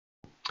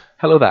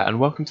Hello there and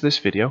welcome to this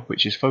video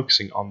which is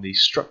focusing on the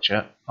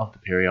structure of the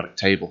periodic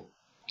table.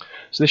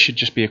 So this should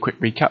just be a quick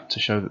recap to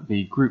show that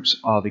the groups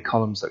are the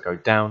columns that go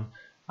down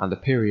and the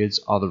periods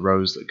are the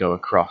rows that go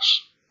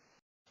across.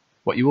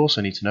 What you also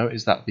need to know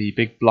is that the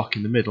big block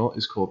in the middle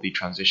is called the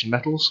transition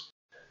metals.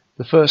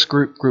 The first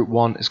group, group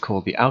 1, is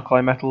called the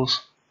alkali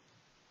metals.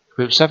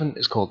 Group 7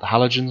 is called the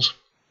halogens.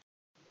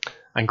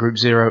 And group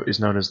 0 is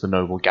known as the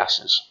noble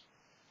gases.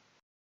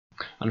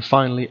 And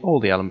finally, all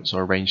the elements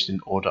are arranged in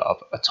order of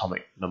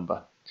atomic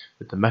number,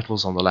 with the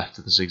metals on the left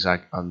of the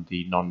zigzag and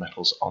the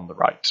non-metals on the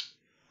right.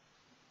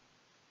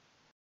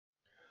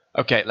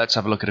 Okay, let's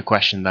have a look at a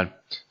question then.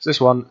 So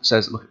this one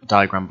says, look at the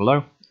diagram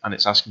below, and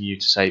it's asking you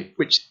to say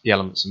which of the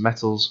elements are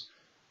metals,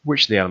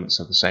 which of the elements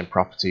have the same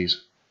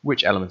properties,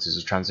 which element is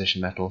a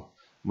transition metal,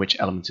 and which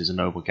element is a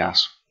noble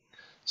gas.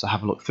 So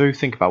have a look through,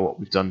 think about what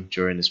we've done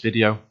during this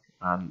video,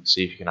 and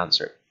see if you can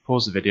answer it.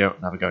 Pause the video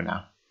and have a go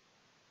now.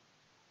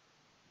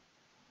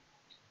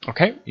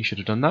 Okay, you should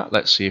have done that.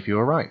 Let's see if you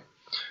were right.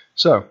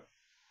 So,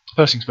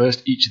 first things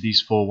first, each of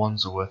these 4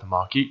 ones are worth a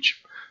mark each.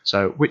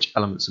 So, which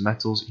elements are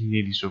metals? You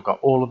need to have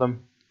got all of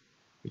them,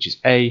 which is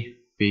A,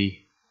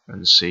 B,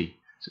 and C.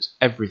 So it's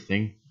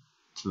everything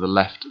to the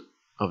left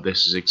of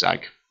this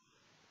zigzag.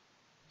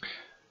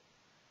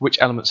 Which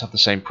elements have the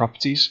same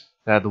properties?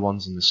 They're the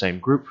ones in the same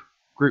group.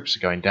 Groups are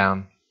going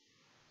down,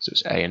 so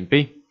it's A and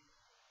B.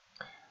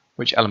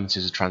 Which element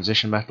is a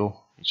transition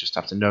metal? You just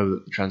have to know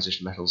that the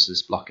transition metal is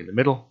this block in the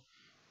middle.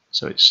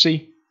 So it's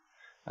C.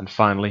 And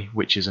finally,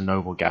 which is a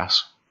noble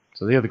gas?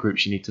 So the other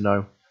groups you need to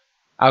know: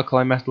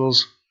 alkali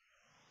metals,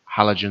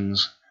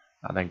 halogens,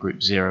 and then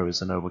group 0 is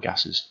the noble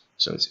gases.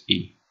 So it's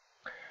E.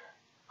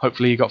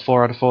 Hopefully you got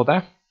 4 out of 4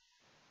 there.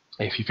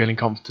 If you're feeling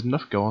confident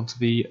enough, go on to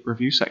the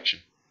review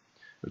section,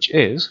 which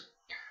is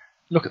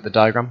look at the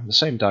diagram, the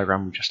same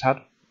diagram we just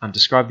had, and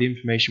describe the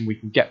information we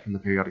can get from the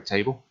periodic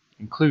table,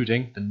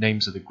 including the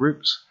names of the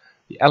groups,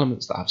 the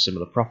elements that have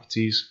similar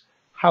properties,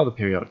 how the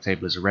periodic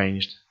table is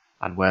arranged,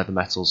 and where the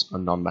metals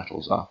and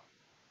non-metals are.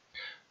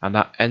 And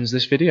that ends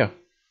this video.